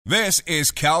This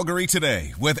is Calgary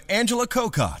Today with Angela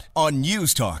Kokott on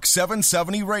News Talk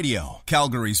 770 Radio,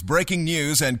 Calgary's breaking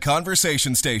news and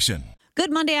conversation station.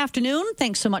 Good Monday afternoon.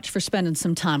 Thanks so much for spending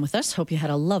some time with us. Hope you had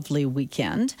a lovely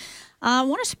weekend. I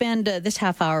want to spend this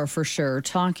half hour for sure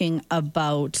talking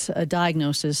about a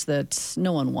diagnosis that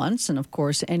no one wants. And of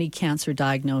course, any cancer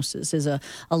diagnosis is a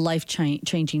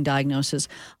life-changing diagnosis.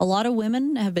 A lot of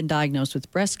women have been diagnosed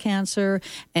with breast cancer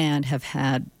and have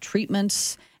had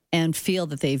treatments and feel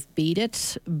that they've beat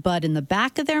it. But in the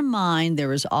back of their mind,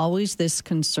 there is always this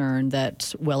concern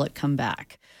that, will it come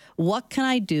back? What can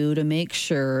I do to make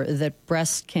sure that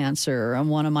breast cancer and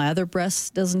one of my other breasts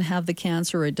doesn't have the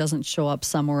cancer or it doesn't show up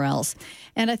somewhere else?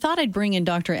 And I thought I'd bring in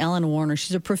Dr. Ellen Warner.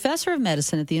 She's a professor of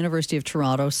medicine at the University of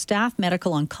Toronto, staff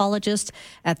medical oncologist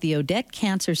at the Odette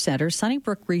Cancer Centre,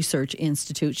 Sunnybrook Research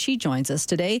Institute. She joins us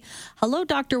today. Hello,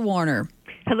 Dr. Warner.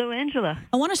 Hello, Angela.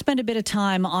 I want to spend a bit of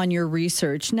time on your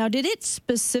research. Now, did it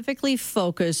specifically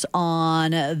focus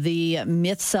on the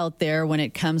myths out there when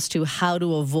it comes to how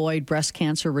to avoid breast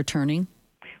cancer returning?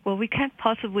 Well, we can't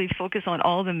possibly focus on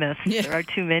all the myths. Yeah. There are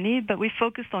too many, but we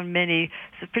focused on many,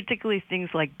 so particularly things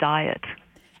like diet.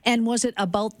 And was it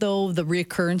about, though, the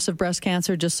reoccurrence of breast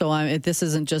cancer, just so this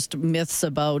isn't just myths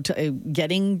about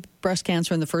getting breast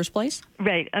cancer in the first place?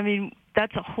 Right. I mean,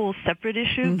 that's a whole separate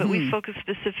issue, but we focus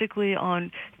specifically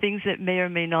on things that may or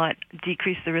may not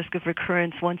decrease the risk of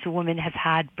recurrence once a woman has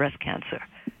had breast cancer.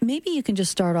 Maybe you can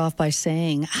just start off by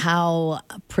saying how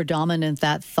predominant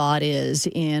that thought is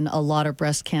in a lot of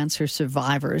breast cancer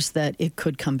survivors, that it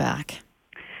could come back.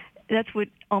 That's what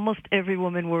almost every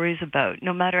woman worries about.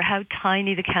 No matter how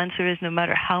tiny the cancer is, no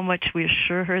matter how much we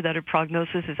assure her that her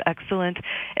prognosis is excellent,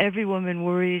 every woman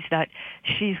worries that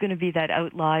she's going to be that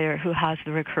outlier who has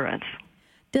the recurrence.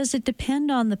 Does it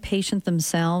depend on the patient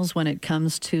themselves when it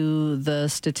comes to the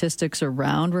statistics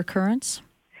around recurrence?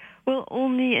 Well,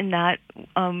 only in that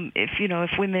if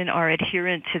women are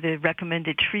adherent to the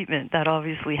recommended treatment, that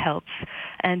obviously helps.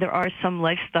 And there are some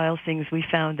lifestyle things we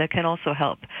found that can also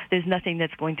help. There's nothing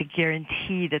that's going to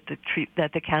guarantee that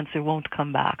the cancer won't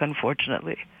come back,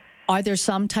 unfortunately. Are there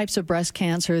some types of breast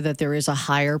cancer that there is a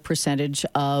higher percentage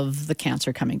of the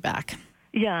cancer coming back?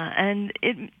 Yeah, and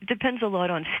it depends a lot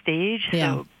on stage.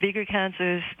 Yeah. So bigger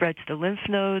cancers spread to the lymph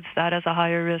nodes. That has a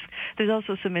higher risk. There's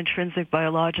also some intrinsic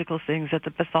biological things that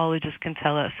the pathologist can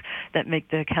tell us that make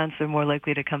the cancer more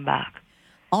likely to come back.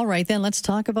 All right, then let's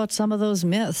talk about some of those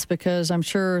myths, because I'm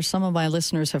sure some of my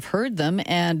listeners have heard them,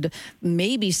 and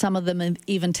maybe some of them have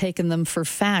even taken them for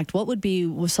fact. What would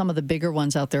be some of the bigger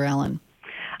ones out there, Ellen?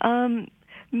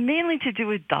 Mainly to do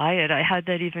with diet. I had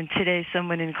that even today,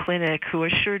 someone in clinic who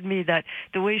assured me that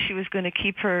the way she was going to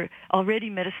keep her already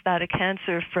metastatic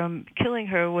cancer from killing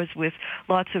her was with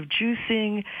lots of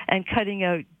juicing and cutting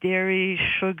out dairy,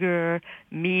 sugar,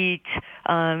 meat.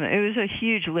 It was a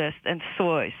huge list. And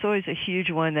soy. Soy is a huge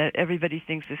one that everybody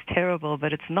thinks is terrible,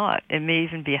 but it's not. It may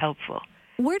even be helpful.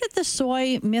 Where did the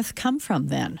soy myth come from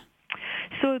then?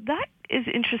 So that is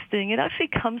interesting. It actually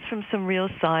comes from some real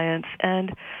science,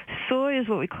 and soy is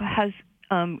what has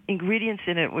ingredients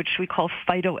in it which we call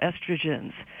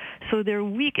phytoestrogens. So they're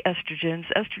weak estrogens.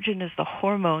 Estrogen is the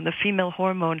hormone, the female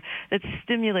hormone that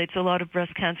stimulates a lot of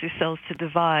breast cancer cells to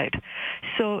divide.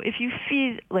 So if you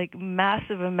feed like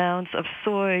massive amounts of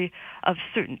soy of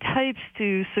certain types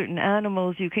to certain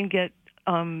animals, you can get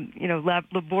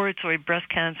laboratory breast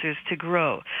cancers to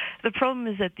grow. The problem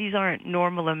is that these aren't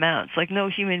normal amounts. Like, no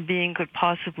human being could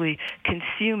possibly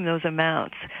consume those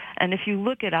amounts. And if you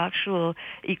look at actual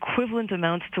equivalent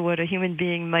amounts to what a human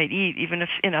being might eat, even if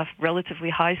in a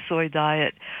relatively high soy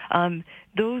diet,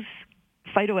 those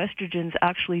phytoestrogens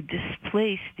actually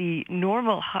displace the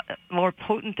normal, more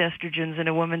potent estrogens in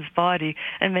a woman's body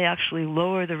and may actually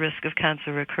lower the risk of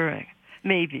cancer recurring.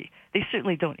 Maybe. They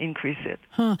certainly don't increase it.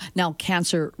 Now,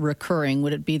 cancer recurring,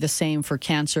 would it be the same for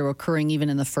cancer occurring even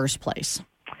in the first place?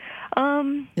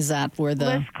 Is that where the...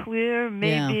 Less clear,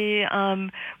 maybe. Yeah.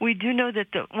 We do know that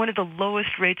one of the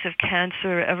lowest rates of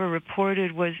cancer ever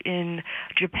reported was in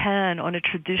Japan on a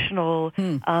traditional,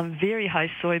 very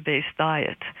high soy-based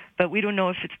diet. But we don't know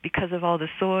if it's because of all the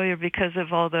soy or because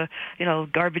of all the,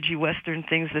 garbagey Western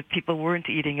things that people weren't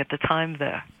eating at the time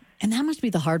there. And that must be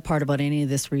the hard part about any of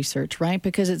this research, right?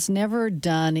 Because it's never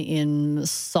done in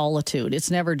solitude.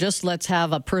 It's never just let's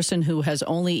have a person who has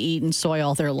only eaten soy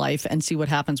all their life and see what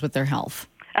happens with their health.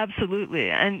 Absolutely.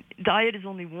 And diet is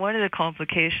only one of the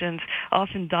complications.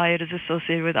 Often diet is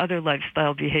associated with other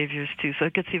lifestyle behaviors too, so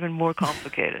it gets even more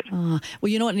complicated. Well,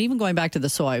 you know what, and even going back to the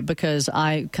soy, because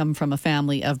I come from a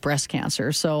family of breast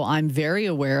cancer, so I'm very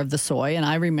aware of the soy, and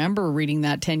I remember reading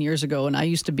that 10 years ago, and I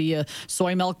used to be a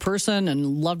soy milk person and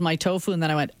loved my tofu, and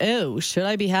then I went, oh, should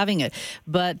I be having it?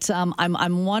 But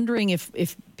I'm wondering if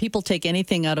people take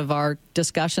anything out of our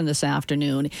discussion this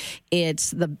afternoon,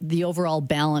 it's the overall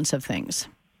balance of things.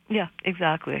 Yeah,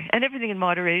 exactly. And everything in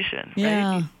moderation,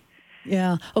 yeah. right?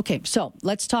 Yeah. Okay. So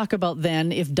let's talk about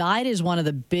then, if diet is one of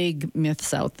the big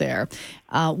myths out there,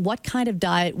 what kind of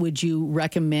diet would you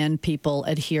recommend people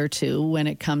adhere to when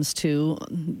it comes to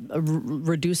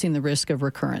reducing the risk of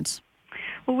recurrence?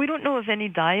 Well, we don't know of any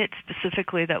diet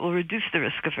specifically that will reduce the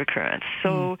risk of recurrence.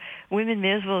 So women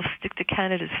may as well stick to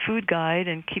Canada's food guide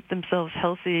and keep themselves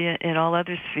healthy in all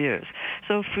other spheres.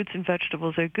 So fruits and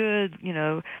vegetables are good.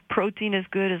 Protein is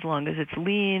good as long as it's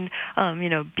lean.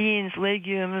 Beans,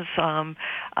 legumes,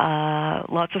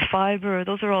 lots of fiber.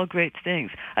 Those are all great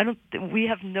things. We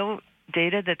have no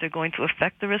data that they're going to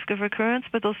affect the risk of recurrence,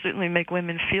 but they'll certainly make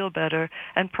women feel better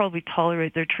and probably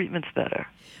tolerate their treatments better.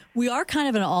 We are kind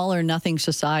of an all-or-nothing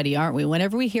society, aren't we?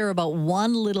 Whenever we hear about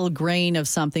one little grain of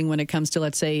something when it comes to,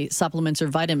 let's say, supplements or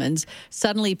vitamins,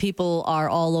 suddenly people are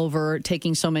all over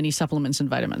taking so many supplements and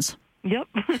vitamins. Yep,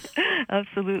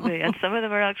 absolutely. And some of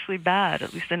them are actually bad,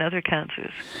 at least in other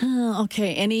cancers.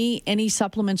 Okay. Any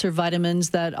supplements or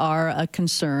vitamins that are a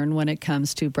concern when it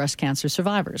comes to breast cancer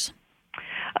survivors?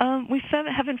 We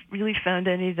haven't really found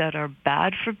any that are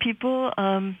bad for people.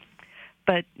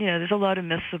 But, there's a lot of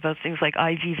myths about things like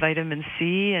IV vitamin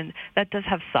C, and that does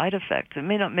have side effects. It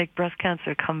may not make breast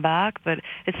cancer come back, but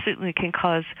it certainly can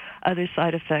cause other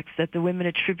side effects that the women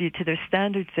attribute to their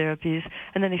standard therapies,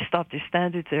 and then they stop their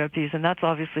standard therapies, and that's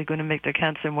obviously going to make their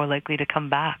cancer more likely to come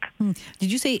back.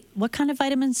 Did you say, what kind of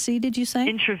vitamin C did you say?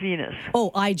 Intravenous.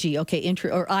 Oh, IG, okay,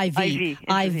 or IV.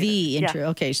 IV,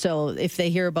 okay, so if they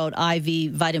hear about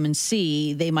IV vitamin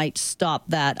C, they might stop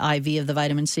that IV of the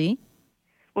vitamin C?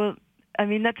 Well,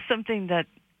 that's something that,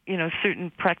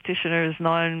 certain practitioners,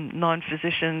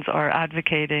 non-physicians are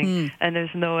advocating, and there's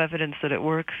no evidence that it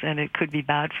works, and it could be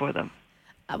bad for them.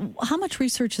 How much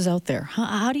research is out there?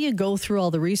 How do you go through all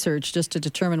the research just to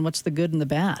determine what's the good and the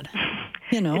bad?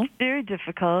 It's very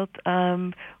difficult.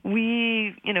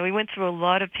 We went through a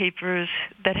lot of papers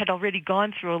that had already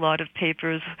gone through a lot of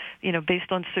papers,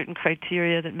 based on certain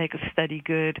criteria that make a study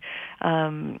good.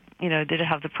 Did it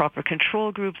have the proper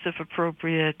control groups if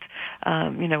appropriate?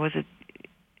 Was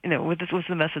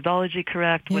the methodology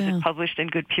correct? Was it published in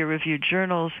good peer-reviewed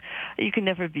journals? You can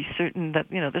never be certain that,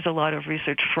 there's a lot of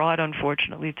research fraud,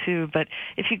 unfortunately, too. But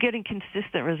if you're getting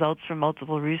consistent results from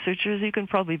multiple researchers, you can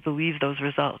probably believe those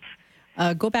results.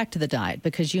 Go back to the diet,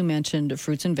 because you mentioned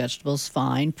fruits and vegetables,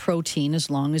 fine. Protein, as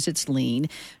long as it's lean.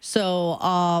 So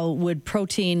would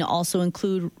protein also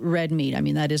include red meat?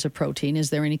 That is a protein. Is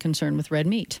there any concern with red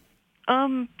meat?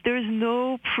 There is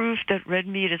no proof that red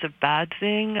meat is a bad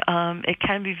thing. It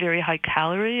can be very high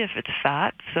calorie if it's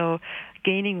fat. So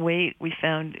gaining weight, we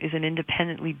found, is an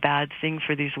independently bad thing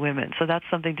for these women. So that's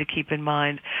something to keep in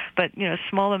mind. But,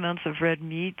 small amounts of red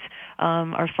meat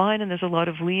are fine, and there's a lot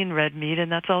of lean red meat,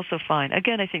 and that's also fine.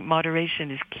 Again, I think moderation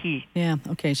is key. Yeah,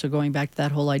 okay, so going back to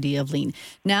that whole idea of lean.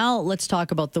 Now let's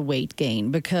talk about the weight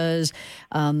gain, because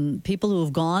people who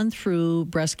have gone through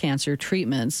breast cancer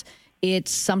treatments,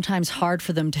 it's sometimes hard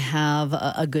for them to have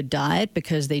a good diet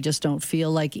because they just don't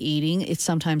feel like eating. It's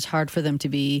sometimes hard for them to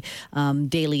be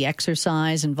daily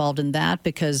exercise, involved in that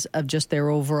because of just their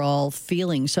overall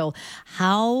feeling. So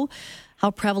how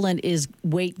prevalent is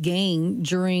weight gain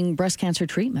during breast cancer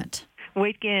treatment?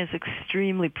 Weight gain is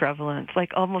extremely prevalent.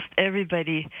 Like almost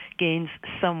everybody gains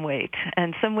some weight.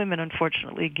 And some women,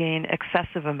 unfortunately, gain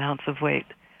excessive amounts of weight,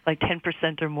 like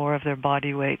 10% or more of their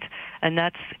body weight. And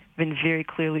that's been very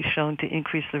clearly shown to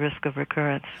increase the risk of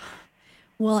recurrence.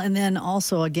 Well, and then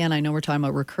also, again, I know we're talking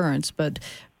about recurrence, but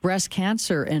breast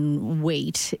cancer and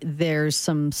weight, there's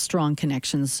some strong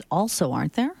connections also,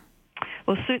 aren't there?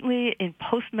 Well, certainly in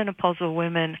postmenopausal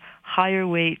women, higher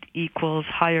weight equals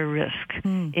higher risk.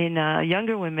 In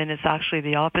younger women, it's actually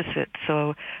the opposite.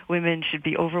 So women should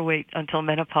be overweight until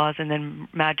menopause and then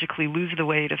magically lose the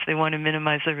weight if they want to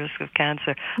minimize the risk of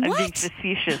cancer. What? I'm being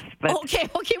facetious. But Okay,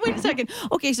 wait a second.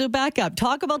 Okay, so back up.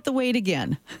 Talk about the weight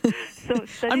again. So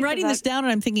I'm writing this down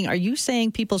and I'm thinking, are you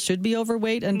saying people should be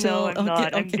overweight until... No, I'm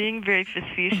not. I'm being very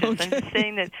facetious. I'm just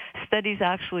saying that studies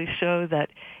actually show that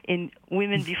in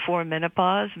women before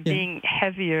menopause, being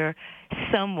heavier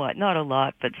somewhat, not a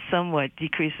lot, but somewhat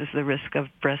decreases the risk of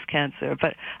breast cancer.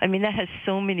 But, that has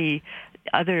so many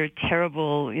other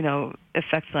terrible,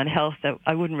 effects on health that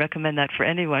I wouldn't recommend that for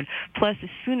anyone. Plus, as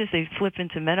soon as they flip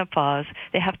into menopause,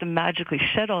 they have to magically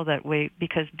shed all that weight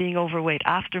because being overweight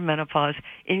after menopause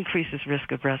increases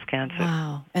risk of breast cancer.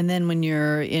 Wow. And then when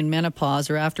you're in menopause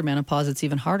or after menopause, it's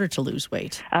even harder to lose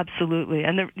weight. Absolutely.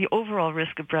 And the overall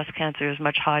risk of breast cancer is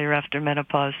much higher after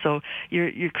menopause. So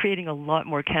you're creating a lot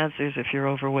more cancers if you're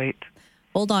overweight.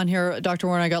 Hold on here, Dr.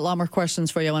 Warner. I got a lot more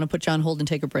questions for you. I want to put you on hold and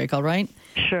take a break, all right?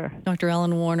 Sure. Dr.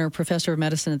 Ellen Warner, professor of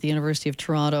medicine at the University of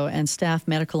Toronto and staff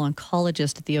medical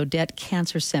oncologist at the Odette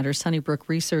Cancer Center, Sunnybrook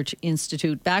Research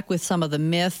Institute. Back with some of the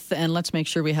myth, and let's make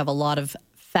sure we have a lot of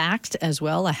fact as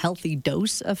well, a healthy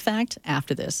dose of fact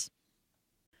after this.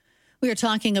 We are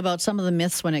talking about some of the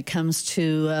myths when it comes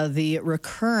to the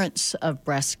recurrence of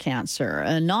breast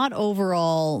cancer. Not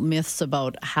overall myths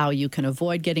about how you can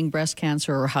avoid getting breast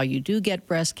cancer or how you do get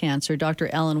breast cancer. Dr.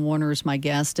 Ellen Warner is my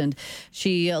guest, and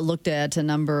she looked at a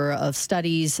number of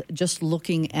studies just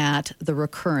looking at the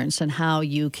recurrence and how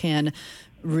you can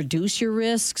reduce your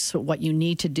risks, what you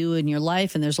need to do in your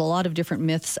life, and there's a lot of different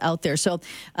myths out there. So,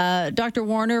 Dr.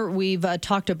 Warner, we've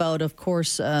talked about, of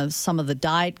course, some of the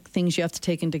diet things you have to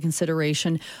take into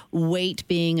consideration, weight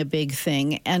being a big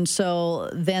thing, and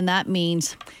so then that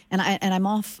means, I'm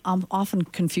often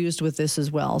confused with this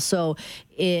as well. So,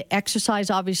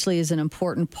 exercise obviously is an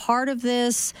important part of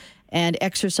this. And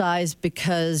exercise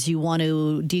because you want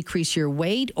to decrease your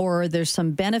weight, or there's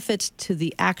some benefits to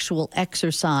the actual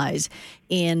exercise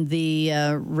in the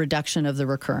reduction of the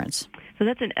recurrence? So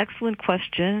that's an excellent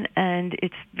question, and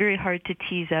it's very hard to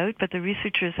tease out, but the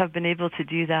researchers have been able to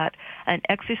do that. And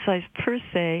exercise per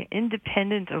se,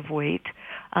 independent of weight,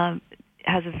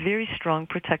 has a very strong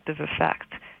protective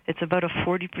effect. It's about a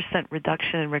 40%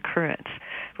 reduction in recurrence,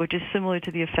 which is similar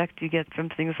to the effect you get from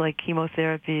things like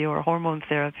chemotherapy or hormone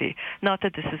therapy. Not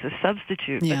that this is a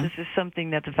substitute, but this is something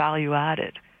that's value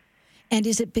added. And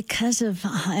is it because of,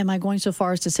 am I going so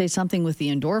far as to say something with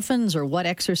the endorphins or what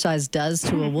exercise does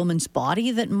to a woman's body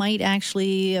that might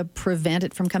actually prevent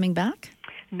it from coming back?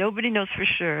 Nobody knows for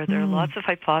sure. There are lots of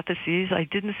hypotheses. I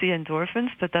didn't see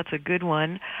endorphins, but that's a good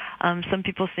one. Some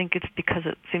people think it's because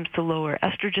it seems to lower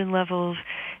estrogen levels.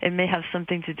 It may have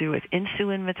something to do with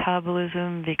insulin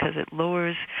metabolism because it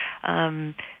lowers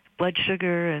blood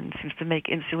sugar and seems to make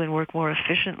insulin work more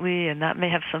efficiently, and that may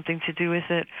have something to do with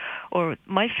it. Or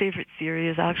my favorite theory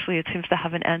is actually it seems to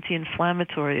have an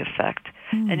anti-inflammatory effect.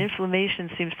 And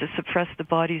inflammation seems to suppress the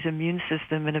body's immune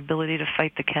system and ability to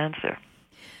fight the cancer.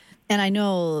 And I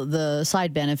know the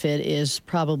side benefit is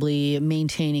probably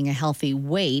maintaining a healthy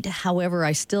weight. However,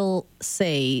 I still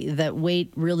say that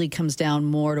weight really comes down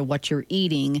more to what you're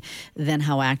eating than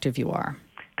how active you are.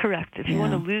 Correct. If you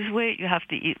want to lose weight, you have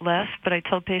to eat less. But I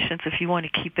tell patients if you want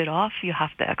to keep it off, you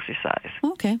have to exercise.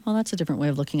 Okay. Well, that's a different way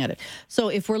of looking at it. So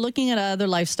if we're looking at other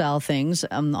lifestyle things,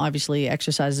 obviously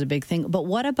exercise is a big thing. But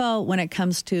what about when it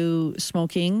comes to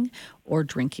smoking or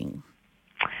drinking?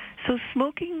 So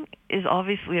smoking is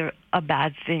obviously a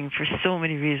bad thing for so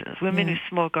many reasons. Women who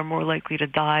smoke are more likely to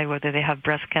die whether they have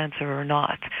breast cancer or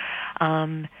not.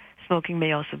 Smoking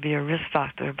may also be a risk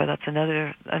factor, but that's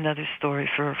another story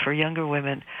for younger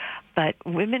women. But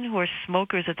women who are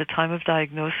smokers at the time of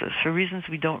diagnosis, for reasons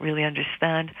we don't really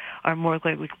understand, are more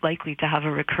likely to have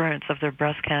a recurrence of their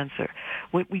breast cancer.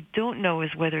 What we don't know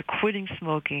is whether quitting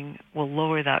smoking will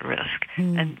lower that risk,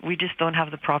 and we just don't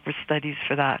have the proper studies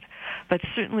for that. But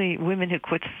certainly women who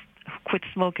quit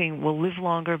smoking will live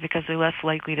longer because they're less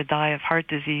likely to die of heart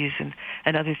disease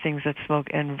and other things that smoke,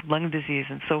 and lung disease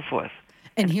and so forth.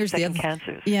 And here's the other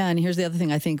cancers. Yeah, and here's the other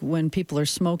thing. I think when people are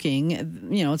smoking,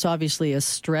 it's obviously a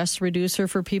stress reducer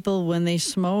for people when they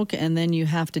smoke, and then you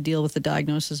have to deal with the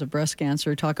diagnosis of breast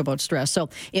cancer, talk about stress. So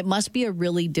it must be a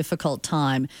really difficult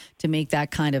time to make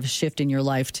that kind of shift in your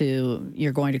life to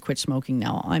you're going to quit smoking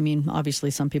now. I mean,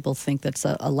 obviously some people think that's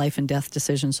a life and death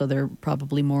decision, so they're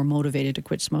probably more motivated to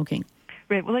quit smoking.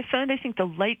 Right. Well, I think the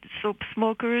light soap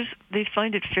smokers, they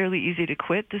find it fairly easy to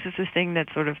quit. This is the thing that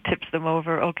sort of tips them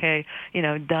over, okay,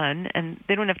 done, and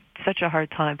they don't have such a hard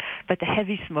time. But the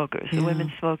heavy smokers, the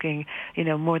women smoking,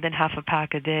 more than half a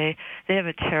pack a day, they have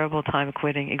a terrible time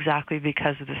quitting exactly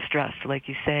because of the stress, like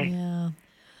you say. Yeah.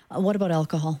 What about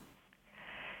alcohol?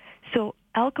 So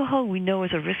alcohol we know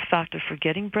is a risk factor for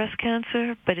getting breast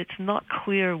cancer, but it's not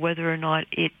clear whether or not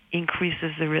it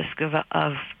increases the risk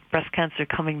of breast cancer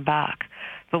coming back.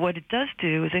 But what it does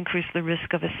do is increase the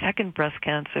risk of a second breast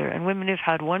cancer, and women who've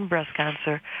had one breast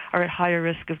cancer are at higher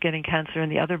risk of getting cancer in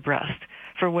the other breast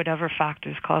for whatever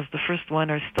factors caused the first one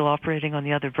are still operating on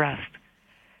the other breast.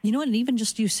 You know what, and even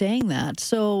just you saying that,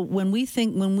 so when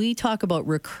we talk about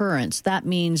recurrence, that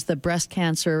means the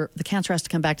cancer has to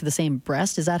come back to the same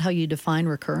breast. Is that how you define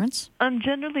recurrence?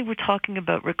 Generally, we're talking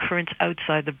about recurrence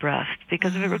outside the breast,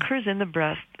 because if it recurs in the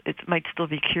breast, it might still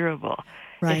be curable.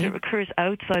 Right. If it recurs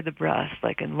outside the breast,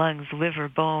 like in lungs, liver,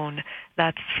 bone,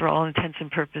 that's for all intents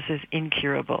and purposes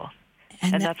incurable.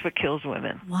 And that's what kills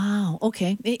women. Wow.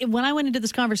 Okay. When I went into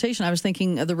this conversation, I was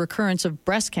thinking of the recurrence of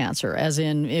breast cancer, as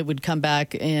in it would come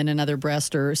back in another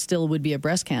breast or still would be a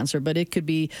breast cancer, but it could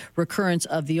be recurrence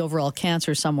of the overall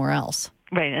cancer somewhere else.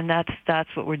 Right, and that's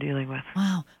what we're dealing with.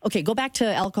 Wow. Okay, go back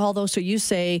to alcohol, though. So you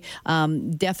say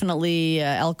definitely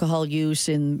alcohol use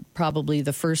in probably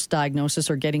the first diagnosis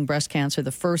or getting breast cancer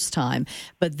the first time.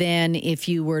 But then if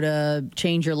you were to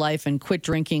change your life and quit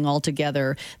drinking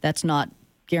altogether, that's not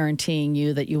guaranteeing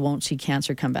you that you won't see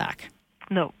cancer come back.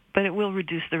 No, but it will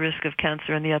reduce the risk of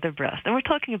cancer in the other breast. And we're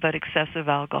talking about excessive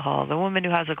alcohol. The woman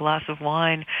who has a glass of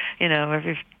wine,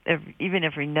 even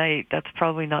every night, that's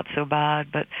probably not so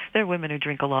bad. But there are women who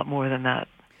drink a lot more than that.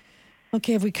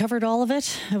 Okay, have we covered all of it?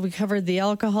 Have we covered the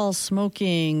alcohol,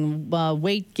 smoking,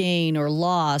 weight gain or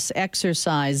loss,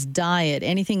 exercise, diet,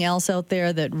 anything else out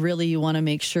there that really you want to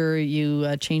make sure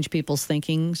you change people's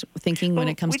thinking when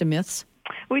it comes to myths?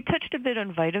 We touched a bit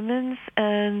on vitamins,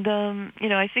 and,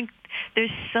 I think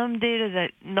there's some data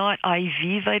that not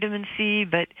IV vitamin C,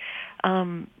 but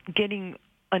getting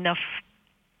enough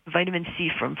vitamin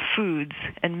C from foods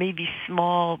and maybe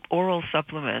small oral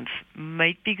supplements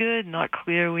might be good. Not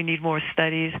clear. We need more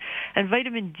studies. And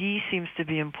vitamin D seems to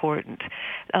be important.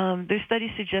 There's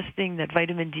studies suggesting that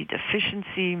vitamin D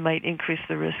deficiency might increase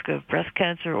the risk of breast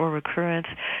cancer or recurrence.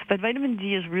 But vitamin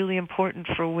D is really important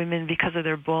for women because of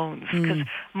their bones, because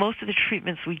most of the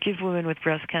treatments we give women with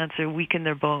breast cancer weaken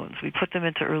their bones. We put them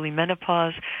into early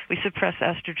menopause, we suppress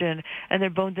estrogen, and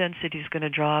their bone density is going to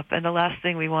drop. And the last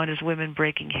thing we want is women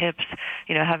breaking hips,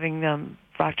 having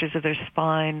fractures of their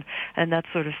spine and that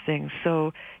sort of thing.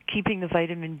 So keeping the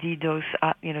vitamin D dose,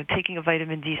 taking a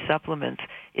vitamin D supplement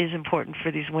is important for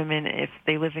these women if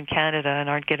they live in Canada and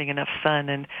aren't getting enough sun.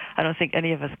 And I don't think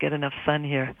any of us get enough sun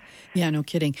here. Yeah, no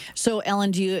kidding. So,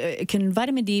 Ellen, can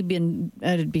vitamin D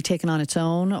be taken on its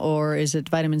own, or is it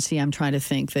vitamin C? I'm trying to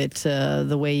think that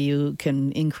the way you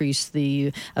can increase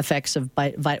the effects of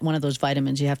one of those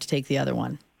vitamins, you have to take the other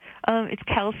one. It's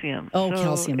calcium. Oh, so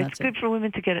calcium. It's good for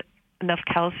women to get enough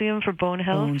calcium for bone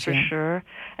health, for sure.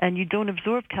 And you don't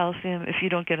absorb calcium if you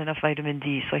don't get enough vitamin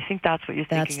D. So I think that's what you're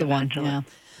thinking of. That's the one, Angela.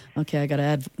 Yeah. Okay, I got to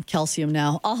add calcium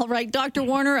now. All right, Dr.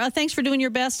 Warner, thanks for doing your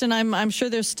best. And I'm sure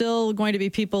there's still going to be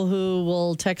people who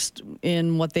will text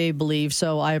in what they believe.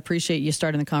 So I appreciate you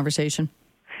starting the conversation.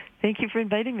 Thank you for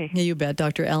inviting me. Yeah, you bet.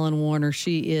 Dr. Ellen Warner,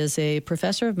 she is a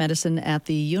professor of medicine at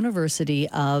the University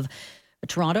of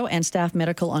Toronto and staff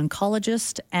medical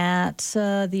oncologist at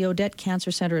the Odette Cancer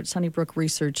Centre at Sunnybrook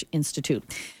Research Institute.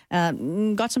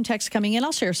 Got some texts coming in.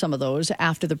 I'll share some of those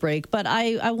after the break. But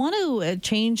I want to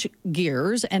change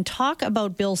gears and talk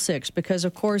about Bill 6 because,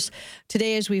 of course,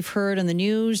 today, as we've heard in the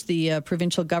news, the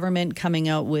provincial government coming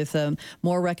out with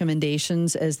more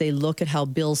recommendations as they look at how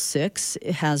Bill 6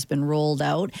 has been rolled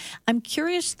out. I'm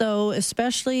curious, though,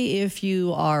 especially if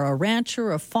you are a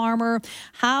rancher, a farmer,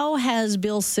 how has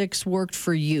Bill 6 worked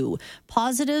for you?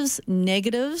 Positives,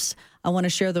 negatives? I want to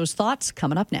share those thoughts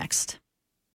coming up next.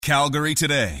 Calgary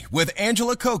Today with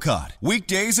Angela Kokott.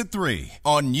 Weekdays at 3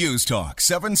 on News Talk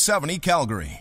 770 Calgary.